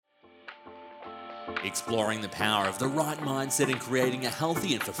Exploring the power of the right mindset in creating a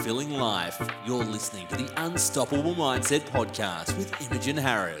healthy and fulfilling life. You're listening to the Unstoppable Mindset Podcast with Imogen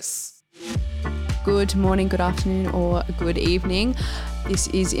Harris. Good morning, good afternoon, or good evening. This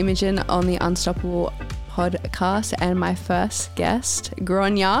is Imogen on the Unstoppable Podcast, and my first guest,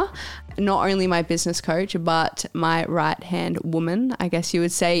 Grainne, not only my business coach, but my right-hand woman, I guess you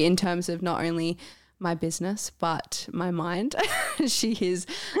would say, in terms of not only my business, but my mind. She is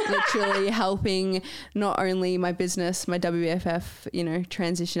literally helping not only my business, my WFF,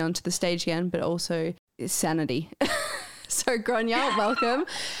 transition onto the stage again, but also sanity. So Grainne, welcome.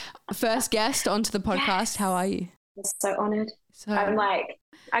 First guest onto the podcast. Yes. How are you? I'm so honoured.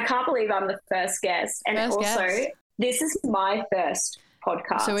 I can't believe I'm the first guest. And this is my first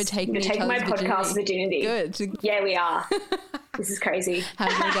podcast. So we're taking my podcast virginity. Good. Yeah, we are. This is crazy.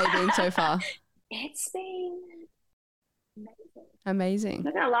 How's your day been so far? It's been amazing. I'm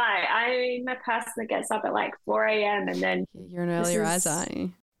not gonna lie, I'm a person that gets up at like 4 a.m. and then you're an early riser, aren't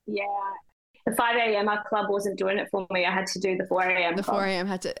you? Yeah. The 5 a.m. our club wasn't doing it for me. I had to do the 4 a.m. The 4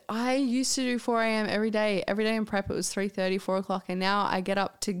 a.m. I used to do 4 a.m. every day. Every day in prep it was 3:30, 4 o'clock, and now I get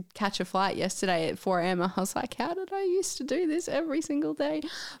up to catch a flight yesterday at 4 a.m. I was like, how did I used to do this every single day?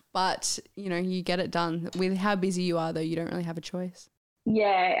 But, you get it done. With how busy you are, though, you don't really have a choice.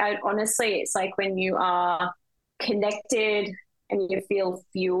 Yeah, honestly, it's like when you are connected and you feel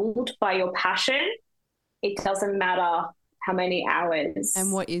fueled by your passion, it doesn't matter how many hours.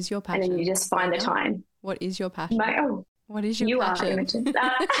 And what is your passion? And then you just find the time. What is your passion? What is your passion?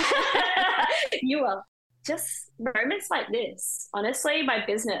 You are. Just moments like this. Honestly, my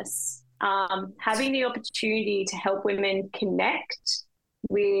business, having the opportunity to help women connect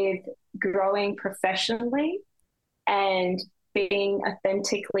with growing professionally and being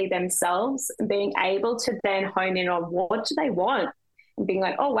authentically themselves and being able to then hone in on what do they want and being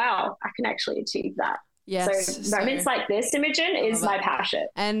like, oh, wow, I can actually achieve that. Yes. So moments like this, Imogen, is my passion.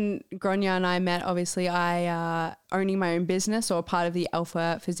 And Grainne and I met, obviously, I owning my own business or part of the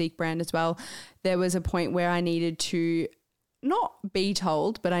Alpha Physique brand as well. There was a point where I needed to not be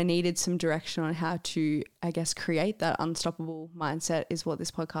told, but I needed some direction on how to, I guess, create that unstoppable mindset is what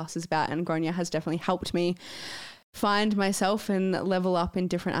this podcast is about. And Grainne has definitely helped me find myself and level up in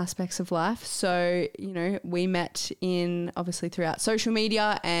different aspects of life. So, we met obviously throughout social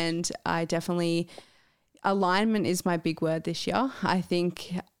media, and alignment is my big word this year. I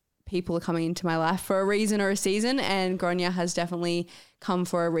think people are coming into my life for a reason or a season, and Grainne has definitely come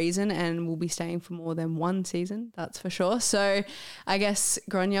for a reason and will be staying for more than one season, that's for sure. So I guess,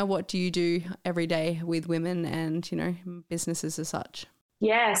 Grainne, what do you do every day with women and, businesses as such?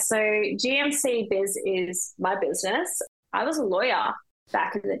 Yeah, so GMC Biz is my business. I was a lawyer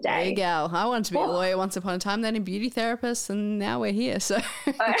back in the day. There you go. I wanted to be a lawyer once upon a time, then a beauty therapist, and now we're here. So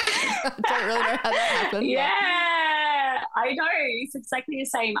I don't really know how that happened. Yeah, I know. It's exactly the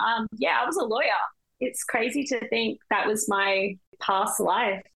same. I was a lawyer. It's crazy to think that was my past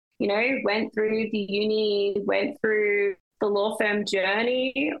life. Went through the uni, went through the law firm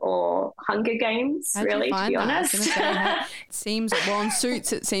journey or Hunger Games, How'd really, you find to be that? honest. I was gonna say, it seems, on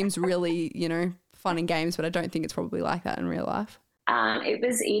Suits, it seems really, fun and games, but I don't think it's probably like that in real life. It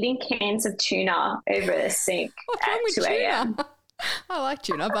was eating cans of tuna over the sink at 2 a.m. I like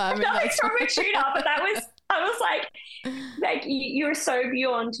tuna, but I mean, it's wrong with tuna, but I was like you're so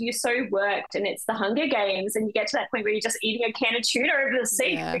beyond, you're so worked, and it's the Hunger Games, and you get to that point where you're just eating a can of tuna over the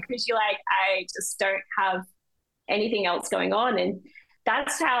sink because you're like, I just don't have anything else going on. And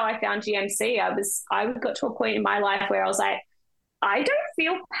that's how I found GMC. I got to a point in my life where I was like, I don't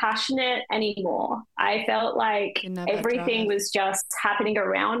feel passionate anymore. I felt like everything was just happening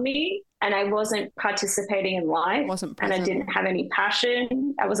around me and I wasn't participating in life. And I didn't have any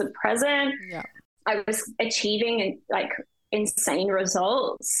passion. I wasn't present. Yeah. I was achieving like insane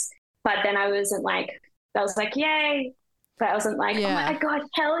results, but then I was like, yay. But I wasn't like, oh my God,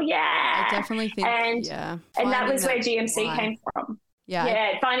 hell yeah. I definitely think, and that was where GMC came from.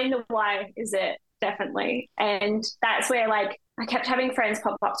 Yeah. Finding the why is it, definitely. And that's where like, I kept having friends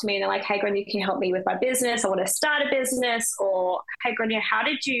pop up to me and they're like, hey, Grainne, can you help me with my business? I want to start a business. Or, hey, Grainne, how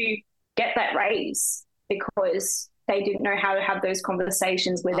did you get that raise? Because they didn't know how to have those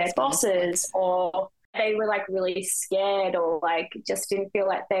conversations with their bosses, or they were like really scared, or like just didn't feel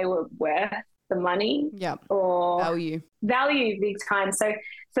like they were worth the money or value big time. So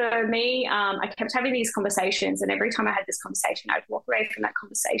for me, I kept having these conversations, and every time I had this conversation, I'd walk away from that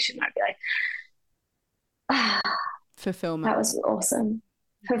conversation. I'd be like, fulfillment. That was awesome.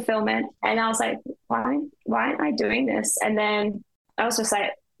 Fulfillment. And I was like, why aren't I doing this? And then I was just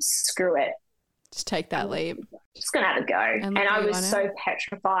like, screw it. Just take that leap. just going to have a go. And I was so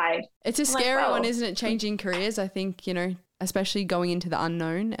petrified. It's a scary one, isn't it? Changing careers. I think, especially going into the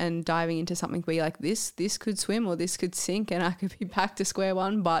unknown and diving into something where you're like, this could swim or this could sink and I could be back to square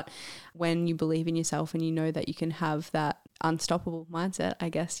one. But when you believe in yourself and you know that you can have that unstoppable mindset, I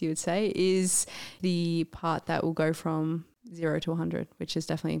guess you would say, is the part that will go from 0 to 100, which is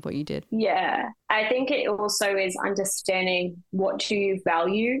definitely what you did. Yeah. I think it also is understanding what do you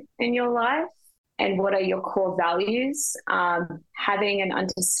value in your life and what are your core values, having an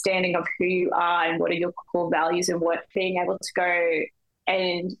understanding of who you are and what are your core values, and what being able to go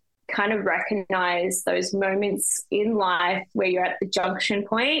and kind of recognize those moments in life where you're at the junction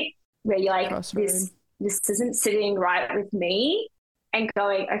point where you're like, this isn't sitting right with me, and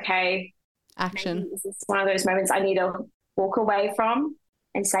going, okay, action. This is one of those moments I need to walk away from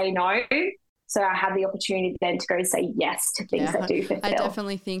and say no. So I have the opportunity then to go say yes to things that do fulfill. I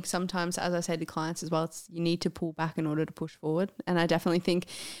definitely think sometimes, as I say to clients as well, you need to pull back in order to push forward. And I definitely think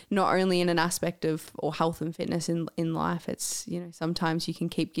not only in an aspect of or health and fitness in life, it's, sometimes you can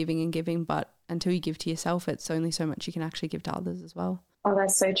keep giving and giving, but until you give to yourself, it's only so much you can actually give to others as well. Oh,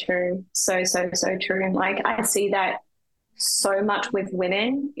 that's so true. So true. And I see that so much with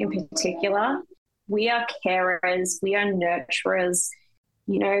women in particular. We are carers, we are nurturers.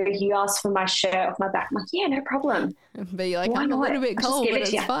 You ask for my shirt off my back. I'm like, yeah, no problem. But you're like, I'm a little bit cold, but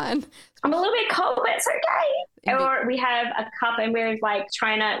it's fine. I'm a little bit cold, but it's okay. Or we have a cup and we're our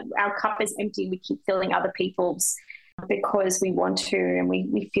cup is empty. We keep filling other people's because we want to and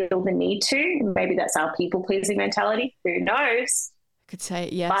we feel the need to. And maybe that's our people pleasing mentality. Who knows? I could say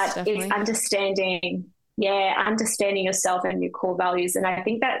yes, but definitely. It's understanding yourself and your core values. And I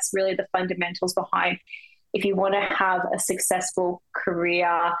think that's really the fundamentals behind if you want to have a successful career,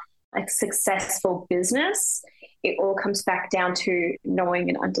 a successful business, it all comes back down to knowing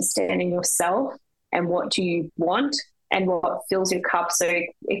and understanding yourself and what do you want and what fills your cup. So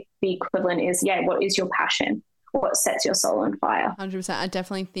if the equivalent is, what is your passion? What sets your soul on fire? 100%. I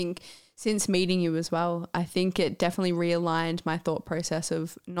definitely think since meeting you as well, I think it definitely realigned my thought process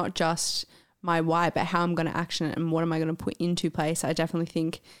of not just my why, but how I'm going to action it and what am I going to put into place. I definitely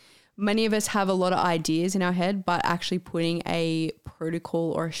think many of us have a lot of ideas in our head, but actually putting a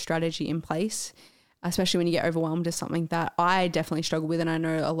protocol or a strategy in place, especially when you get overwhelmed, is something that I definitely struggle with. And I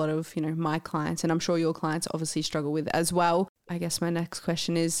know a lot of, my clients, and I'm sure your clients obviously struggle with as well. I guess my next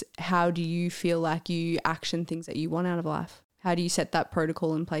question is, how do you feel like you action things that you want out of life? How do you set that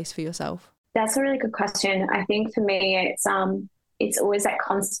protocol in place for yourself? That's a really good question. I think for me, it's always that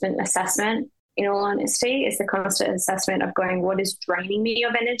constant assessment. In all honesty, it's the constant assessment of going, what is draining me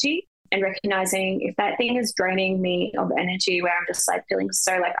of energy? And recognizing if that thing is draining me of energy where I'm just feeling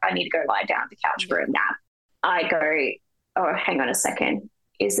so I need to go lie down on the couch for a nap, I go, oh, hang on a second.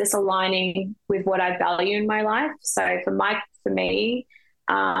 Is this aligning with what I value in my life? So for me,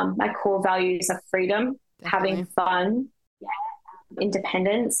 my core values are freedom, having fun,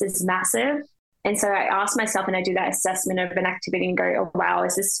 independence is massive. And so I ask myself and I do that assessment of an activity and go, oh, wow,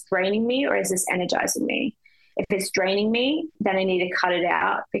 is this draining me or is this energizing me? If it's draining me, then I need to cut it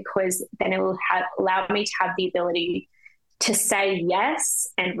out, because then it will allow me to have the ability to say yes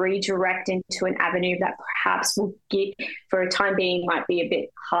and redirect into an avenue that perhaps will get, for a time being, might be a bit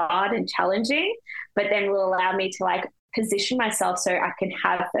hard and challenging, but then will allow me to position myself so I can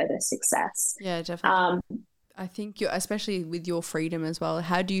have further success. Yeah, definitely. I think especially with your freedom as well,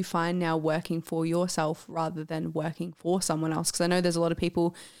 how do you find now working for yourself rather than working for someone else? Because I know there's a lot of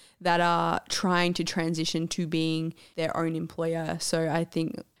people that are trying to transition to being their own employer. So I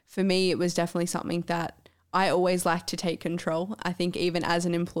think for me, it was definitely something that I always like to take control. I think even as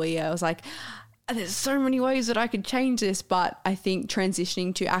an employer, I was like, there's so many ways that I could change this. But I think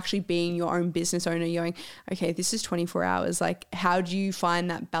transitioning to actually being your own business owner, you're going, okay, this is 24 hours. How do you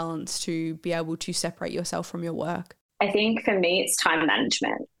find that balance to be able to separate yourself from your work? I think for me, it's time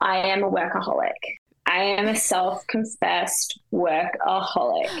management. I am a workaholic. I am a self-confessed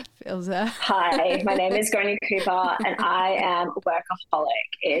workaholic. Feels that. Hi, my name is Grainne Cooper and I am a workaholic.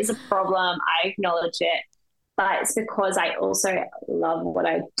 It is a problem. I acknowledge it, but it's because I also love what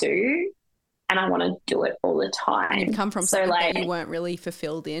I do and I want to do it all the time. And you've come from something that you weren't really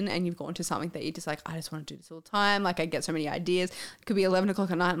fulfilled in, and you've gone to something that you're just like, I just want to do this all the time. I get so many ideas. It could be 11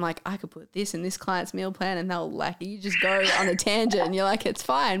 o'clock at night. I'm like, I could put this in this client's meal plan, and they'll you just go on a tangent and you're like, it's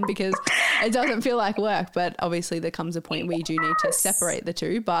fine because it doesn't feel like work. But obviously there comes a point where you do need to separate the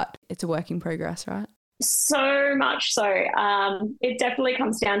two, but it's a work in progress, right? So much so. It definitely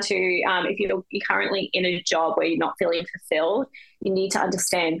comes down to if you're currently in a job where you're not feeling fulfilled, you need to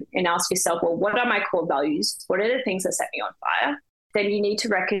understand and ask yourself, well, what are my core values? What are the things that set me on fire? Then you need to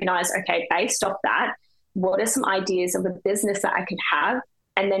recognize, okay, based off that, what are some ideas of a business that I could have?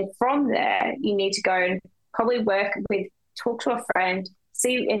 And then from there, you need to go and probably talk to a friend,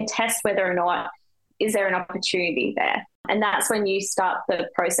 see and test whether or not is there an opportunity there. And that's when you start the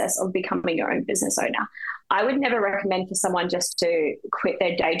process of becoming your own business owner. I would never recommend for someone just to quit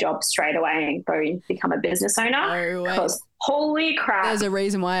their day job straight away and go and become a business owner. Because holy crap. There's a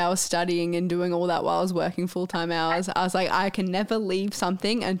reason why I was studying and doing all that while I was working full-time hours. I was like, I can never leave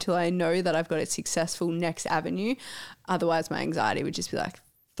something until I know that I've got a successful next avenue. Otherwise, my anxiety would just be like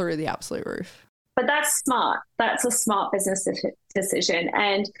through the absolute roof. But that's smart. That's a smart business decision.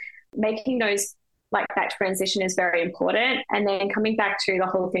 And making those like that transition is very important. And then coming back to the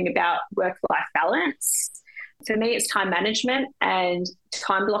whole thing about work-life balance, for me, it's time management and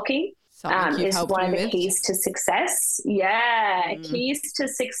time blocking is one of the keys to success. Yeah, keys to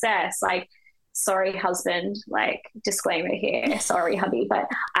success. Like, sorry, husband, like disclaimer here, sorry, hubby, but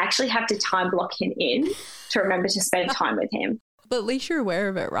I actually have to time block him in to remember to spend time with him. But at least you're aware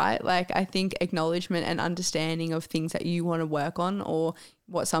of it, right? Like, I think acknowledgement and understanding of things that you want to work on, or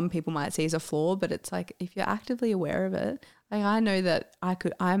what some people might see as a flaw, but it's like, if you're actively aware of it, like, I know that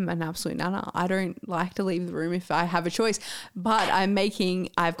I'm an absolute nana. I don't like to leave the room if I have a choice, but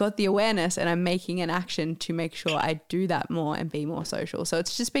I've got the awareness and I'm making an action to make sure I do that more and be more social. So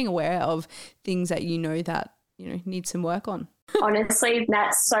it's just being aware of things that that, need some work on. Honestly,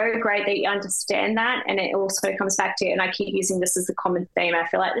 that's so great that you understand that. And it also comes back to, and I keep using this as a common theme. I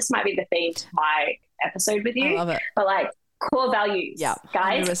feel like this might be the theme to my episode with you. I love it. But like core values,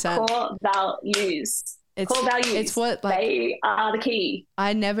 guys, 100%. Core values. Core values. It's what, like, they are the key.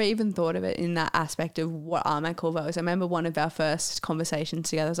 I never even thought of it in that aspect of what are my core values. I remember one of our first conversations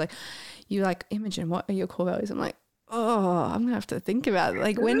together. I was like, you're like, Imogen, what are your core values? I'm like, oh, I'm gonna have to think about it.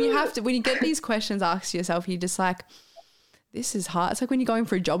 Like, when you get these questions asked yourself, you're just like, this is hard. It's like when you're going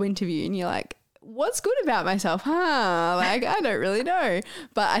for a job interview and you're like, what's good about myself? Like, I don't really know.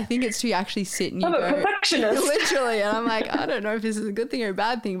 But I think it's to actually sit and I'm a perfectionist. Literally. And I'm like, I don't know if this is a good thing or a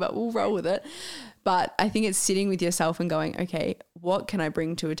bad thing, but we'll roll with it. But I think it's sitting with yourself and going, okay, what can I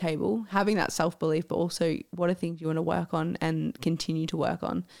bring to a table? Having that self-belief, but also what are things you want to work on and continue to work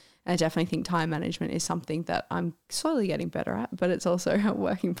on? And I definitely think time management is something that I'm slowly getting better at, but it's also a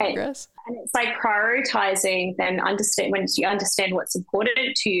work in progress. And it's like prioritizing, then once you understand what's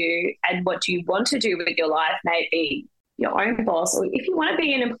important to you and what you want to do with your life, maybe your own boss, or if you want to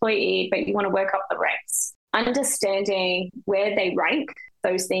be an employee, but you want to work up the ranks, understanding where they rank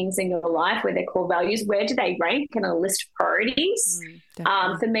those things in your life, where their core values, where do they rank in a list of priorities?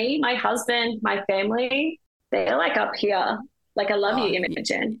 For me, my husband, my family, they're like up here. Like, I love you,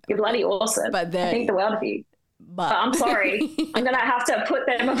 Imogen. You're bloody awesome. But I think the world of you. But I'm sorry. I'm going to have to put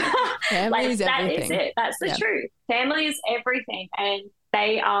them apart. Family is everything. That is it. That's the truth. Family is everything. And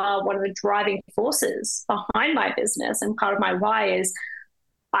they are one of the driving forces behind my business. And part of my why is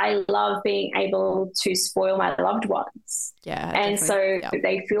I love being able to spoil my loved ones. Yeah. And so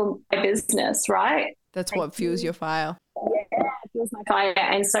they fuel my business, right? That's what fuels your fire. Yeah, it fuels my fire.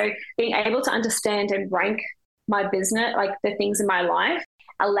 And so being able to understand and rank my business, like the things in my life,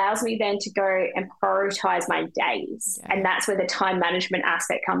 allows me then to go and prioritize my days. Yeah. And that's where the time management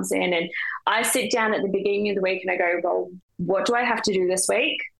aspect comes in. And I sit down at the beginning of the week and I go, well, what do I have to do this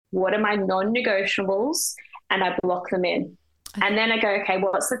week? What are my non-negotiables? And I block them in. And then I go, okay,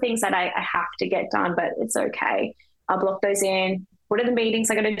 what's the things that I have to get done, but it's okay. I'll block those in. What are the meetings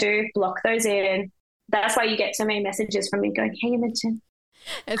I got to do? Block those in. That's why you get so many messages from me going, hey, Imogen.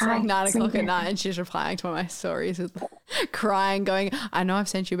 It's like 9 o'clock at night and she's replying to one of my stories with crying, going, I know I've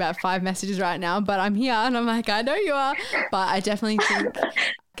sent you about 5 messages right now, but I'm here. And I'm like, I know you are. But I definitely think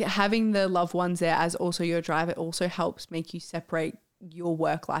having the loved ones there as also your drive, it also helps make you separate your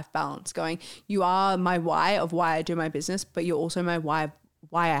work-life balance, going, you are my why of why I do my business, but you're also my why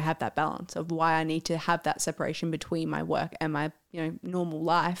I have that balance of why I need to have that separation between my work and my normal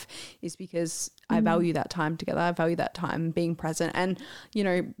life, is because I value that time together. I value that time being present. And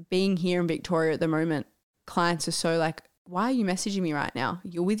being here in Victoria at the moment, clients are so like, why are you messaging me right now?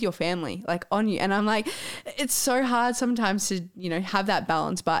 You're with your family, like on you. And I'm like, it's so hard sometimes to have that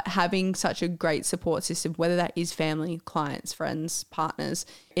balance, but having such a great support system, whether that is family, clients, friends, partners,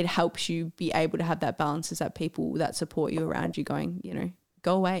 it helps you be able to have that balance, is that people that support you around you going,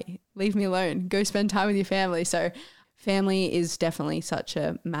 go away, leave me alone, go spend time with your family. So family is definitely such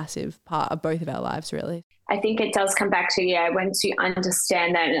a massive part of both of our lives, really. I think it does come back to, once you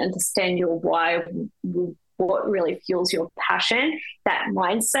understand that and understand your why, what really fuels your passion, that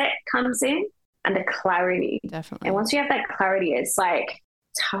mindset comes in and the clarity. Definitely. And once you have that clarity, it's like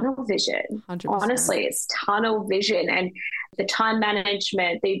tunnel vision. 100%. Honestly, it's tunnel vision. And the time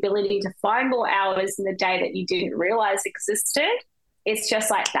management, the ability to find more hours in the day that you didn't realize existed. It's just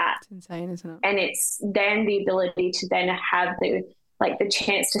like that. It's insane, isn't it? And it's then the ability to then have the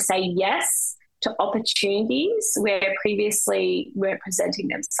chance to say yes to opportunities where previously weren't presenting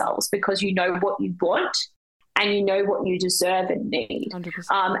themselves, because you know what you want and you know what you deserve and need. 100%.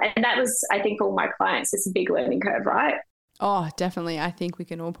 And that was, I think, for all my clients, it's a big learning curve, right? Oh, definitely. I think we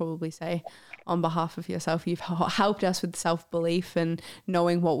can all probably say on behalf of yourself, you've helped us with self-belief and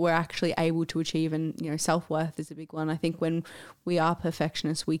knowing what we're actually able to achieve. And, you know, self-worth is a big one. I think when we are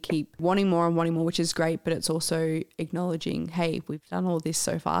perfectionists, we keep wanting more and wanting more, which is great, but it's also acknowledging, hey, we've done all this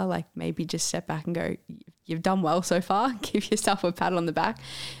so far. Like, maybe just step back and go, you've done well so far. Give yourself a pat on the back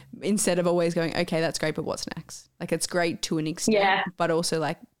instead of always going, okay, that's great, but what's next? Like, it's great to an extent, but also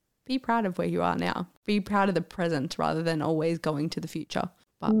like, be proud of where you are now. Be proud of the present rather than always going to the future.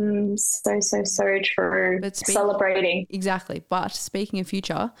 But so true. But celebrating. Exactly. But speaking of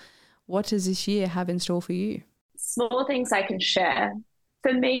future, what does this year have in store for you? Small things I can share.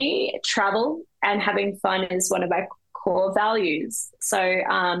 For me, travel and having fun is one of my core values. So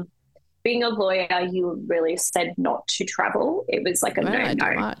being a lawyer, you really said not to travel. It was like a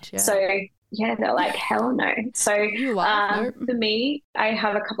no. So yeah, they're like, hell no. So for me, I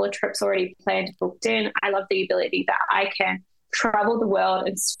have a couple of trips already planned, booked in. I love the ability that I can travel the world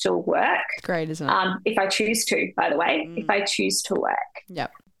and still work. Great, isn't it? If I choose to, by the way, if I choose to work.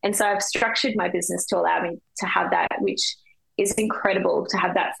 Yep. And so I've structured my business to allow me to have that, which is incredible to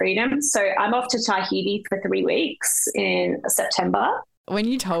have that freedom. So I'm off to Tahiti for 3 weeks in September. When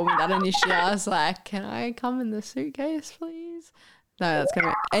you told me that initially, I was like, can I come in the suitcase, please? No, that's going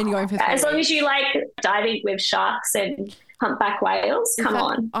to be, and you're going for 3 As long as you like diving with sharks and humpback whales, come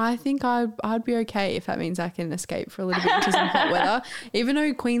on. I think I'd be okay if that means I can escape for a little bit into some hot weather. Even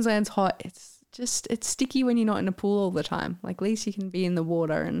though Queensland's hot, it's sticky when you're not in a pool all the time. Like, at least you can be in the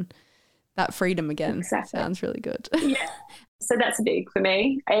water and that freedom again. Exactly. Sounds really good. Yeah. So that's big for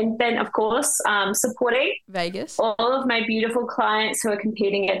me. And then, of course, supporting Vegas. All of my beautiful clients who are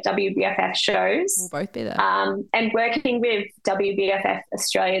competing at WBFF shows. We'll both be there. And working with WBFF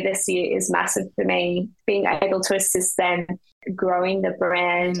Australia this year is massive for me, being able to assist them growing the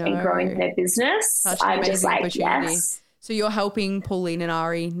brand and growing their business. I'm just like, yes. So you're helping Pauline and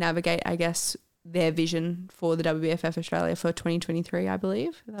Ari navigate, I guess, their vision for the WBFF Australia for 2023, I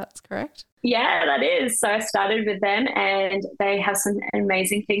believe. That's correct? Yeah, that is. So I started with them and they have some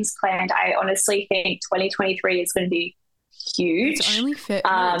amazing things planned. I honestly think 2023 is going to be huge. It's only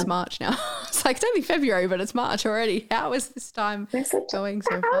it's March now. It's like, it's only February, but it's March already. How is this time going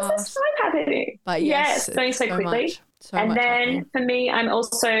so fast? How is this time happening? But yes, it's going so quickly. And then for me, I'm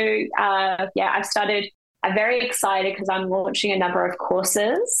also, I'm very excited because I'm launching a number of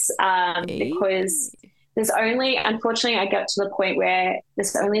courses because unfortunately, I get to the point where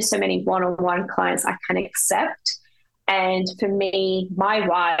there's only so many one-on-one clients I can accept. And for me, my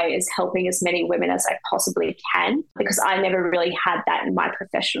why is helping as many women as I possibly can, because I never really had that in my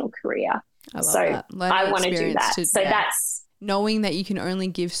professional career. I want to do that. That's knowing that you can only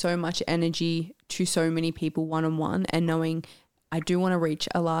give so much energy to so many people one-on-one, and knowing I do want to reach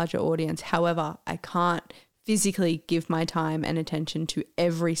a larger audience. However, I can't physically give my time and attention to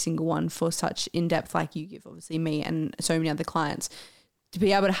every single one for such in-depth, like you give, obviously, me and so many other clients. To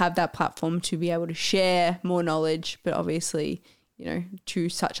be able to have that platform, to be able to share more knowledge, but obviously, you know, to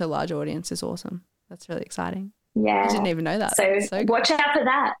such a large audience is awesome. That's really exciting. Yeah. I didn't even know that. So watch out for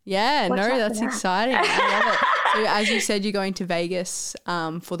that. Yeah, that's exciting. I love it. So as you said, you're going to Vegas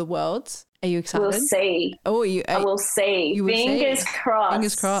for the Worlds. Are you excited? We'll see. We'll see. Fingers crossed.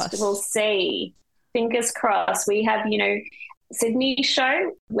 Fingers crossed. We'll see. Fingers crossed. We have, Sydney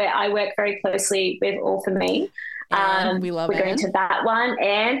show where I work very closely with All For Me. We love We're going to that one.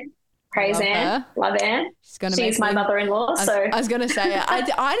 And praise Anne. Love Anne. She's my mother-in-law. I was going to say, I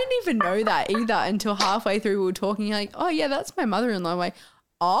didn't even know that either until halfway through we were talking, like, oh yeah, that's my mother-in-law. I'm like,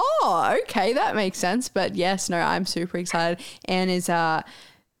 oh, okay, that makes sense. But yes, no, I'm super excited. Anne is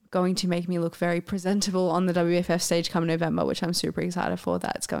going to make me look very presentable on the WFF stage come November, which I'm super excited for.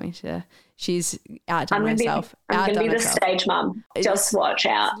 She's outdone herself. I'm going to be the stage mum. Just watch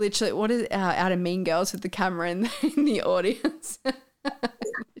out. Literally, what is out of Mean Girls with the camera in the audience? I'm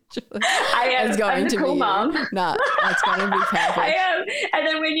the cool mum. Nah, that's going to be perfect. I am. And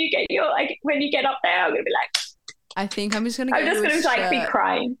then when you get up there, I'm going to be like, I think I'm just going to get you a shirt. I'm just going to be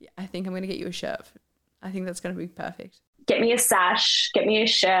crying. I think I'm going to get you a shirt. I think that's going to be perfect. Get me a sash, get me a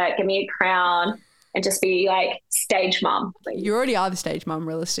shirt, get me a crown, and just be like stage mum. Please. You already are the stage mum,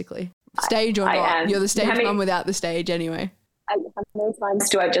 realistically. Stage or not, you're the stage mum without the stage anyway. How many times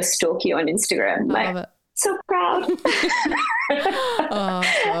do I just stalk you on Instagram? I love it. So proud.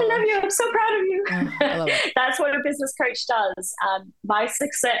 I love you. I'm so proud of you. I love it. That's what a business coach does. My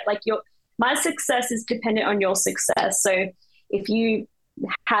success is dependent on your success. So if you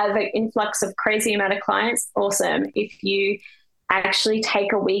have an influx of crazy amount of clients, awesome. If you actually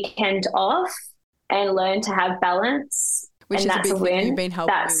take a weekend off and learn to have balance, which and is that's a big thing you've been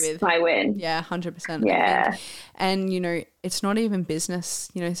helping me with. That's my win. Yeah, 100%. Yeah. And, you know, it's not even business.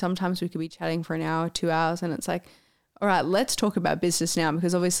 You know, sometimes we could be chatting for an hour, 2 hours, and it's like, all right, let's talk about business now,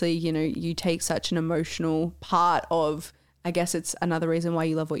 because obviously, you know, you take such an emotional part of, I guess it's another reason why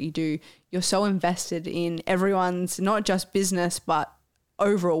you love what you do. You're so invested in everyone's, not just business, but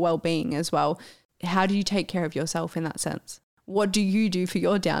overall well-being as well. How do you take care of yourself in that sense? What do you do for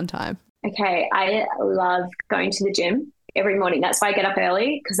your downtime? Okay, I love going to the gym every morning. That's why I get up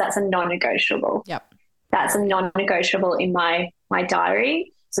early, because that's a non-negotiable. Yep. That's a non-negotiable in my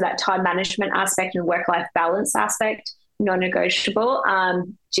diary. So that time management aspect and work-life balance aspect, non-negotiable.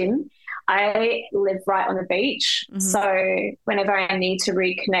 Gym. I live right on the beach. Mm-hmm. So whenever I need to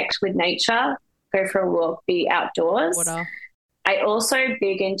reconnect with nature, go for a walk, be outdoors. Water. I also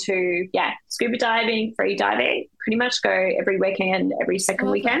big into, scuba diving, free diving, pretty much go every weekend, every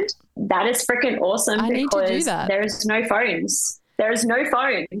second weekend. That is freaking awesome. I need to do that. There is no phones. That's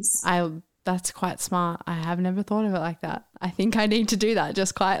quite smart. I have never thought of it like that. I think I need to do that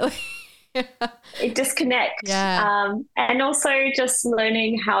just quietly. It disconnects. Yeah. And also just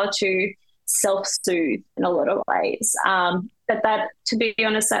learning how to self-soothe in a lot of ways. But that, to be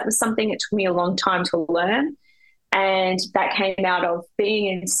honest, that was something that took me a long time to learn. And that came out of being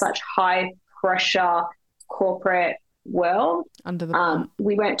in such high pressure corporate world. Under the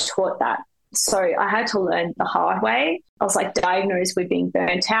we weren't taught that. So I had to learn the hard way. I was like diagnosed with being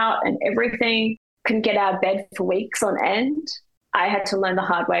burnt out and everything. Couldn't get out of bed for weeks on end. I had to learn the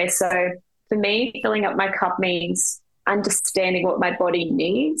hard way. So for me, filling up my cup means understanding what my body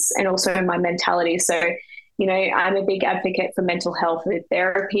needs and also my mentality. So, you know, I'm a big advocate for mental health with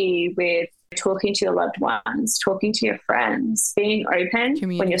therapy, with talking to your loved ones, talking to your friends, being open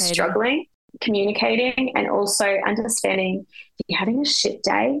when you're struggling, communicating, and also understanding if you're having a shit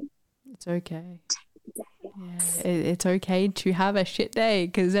day. It's okay. Yeah, it's okay to have a shit day,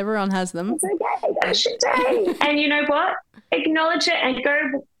 because everyone has them. It's okay, got a shit day. And you know what? Acknowledge it and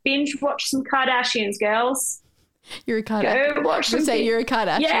go binge watch some Kardashians, girls. You're a Kardashian. Go watch some. Say you're a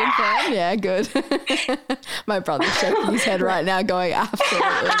Kardashian fan? Yeah, good. My brother's shaking his head right now going,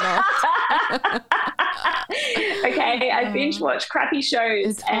 absolutely not. Okay, I binge watch crappy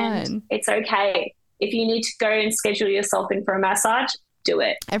shows. And it's okay. If you need to go and schedule yourself in for a massage, do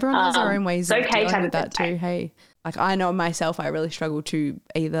it. Everyone has their own ways of dealing with that too. Hey, like I know myself, I really struggle to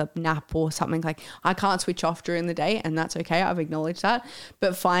either nap or something. Like I can't switch off during the day, and that's okay. I've acknowledged that.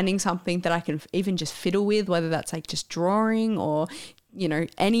 But finding something that I can even just fiddle with, whether that's like just drawing or, you know,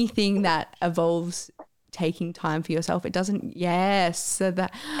 anything that involves taking time for yourself. It doesn't, so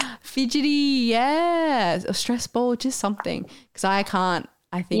that fidgety, a stress ball, just something. Because I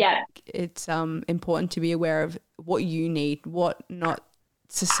think it's important to be aware of what you need, what not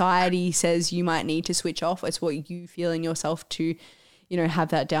society says you might need to switch off. It's what you feel in yourself to, you know, have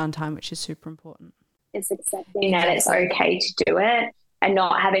that downtime, which is super important. It's accepting that it's okay to do it and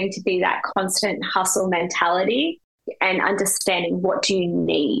not having to be that constant hustle mentality, and understanding what do you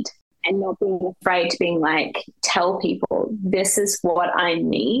need and not being afraid to being like, tell people this is what I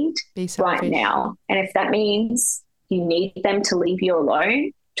need right now. And if that means you need them to leave you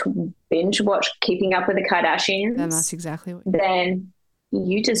alone to binge watch Keeping Up with the Kardashians, then that's exactly what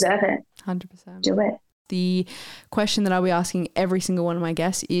you deserve it. 100%. Do it. The question that I'll be asking every single one of my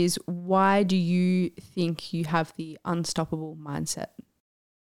guests is, why do you think you have the unstoppable mindset?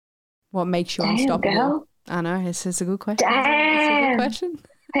 What makes you unstoppable? Girl. I know, it's a good question. It's a good question.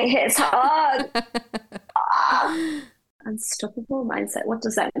 It's hard. Unstoppable mindset. What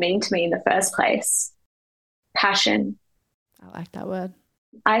does that mean to me in the first place? Passion. I like that word.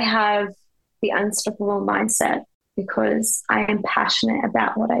 I have the unstoppable mindset because I am passionate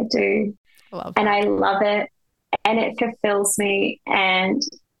about what I do. I love it, and it fulfills me. And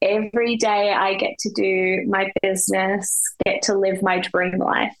every day I get to do my business, get to live my dream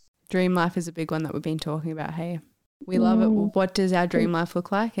life. Dream life is a big one that we've been talking about. Hey, we love it. What does our dream life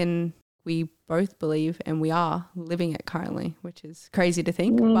look like? And we both believe, and we are living it currently, which is crazy to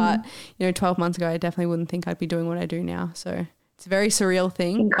think. But, you know, 12 months ago, I definitely wouldn't think I'd be doing what I do now. So it's a very surreal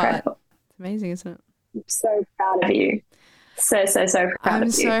thing. Incredible. But it's amazing, isn't it? I'm so proud of you. So proud of you.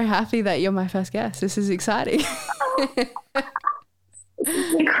 I'm so happy that you're my first guest. This is exciting.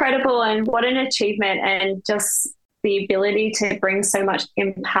 It's incredible, and what an achievement, and just the ability to bring so much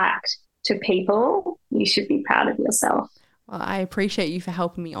impact to people you should be proud of yourself. Well, I appreciate you for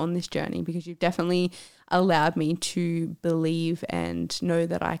helping me on this journey, because you've definitely allowed me to believe and know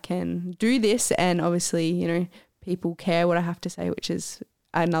that I can do this. And obviously, you know, people care what I have to say, which is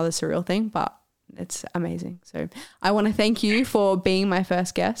another surreal thing, but it's amazing. So I want to thank you for being my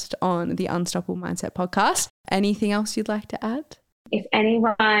first guest on the Unstoppable Mindset podcast. Anything else you'd like to add? If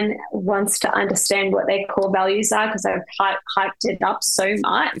anyone wants to understand what their core values are, because I've hyped it up so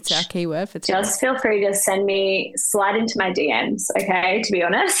much. It's our keyword for today. Just feel free to slide into my DMs, okay, to be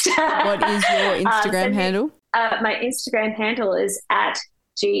honest. What is your Instagram handle? My Instagram handle is at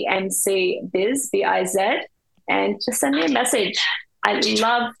GMC Biz, B-I-Z, and just send me a message. I'd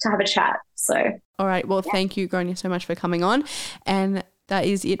love to have a chat. So, all right. Well, thank you, Grainne, so much for coming on. And that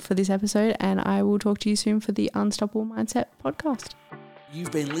is it for this episode. And I will talk to you soon for the Unstoppable Mindset podcast.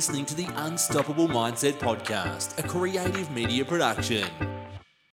 You've been listening to the Unstoppable Mindset podcast, a creative media production.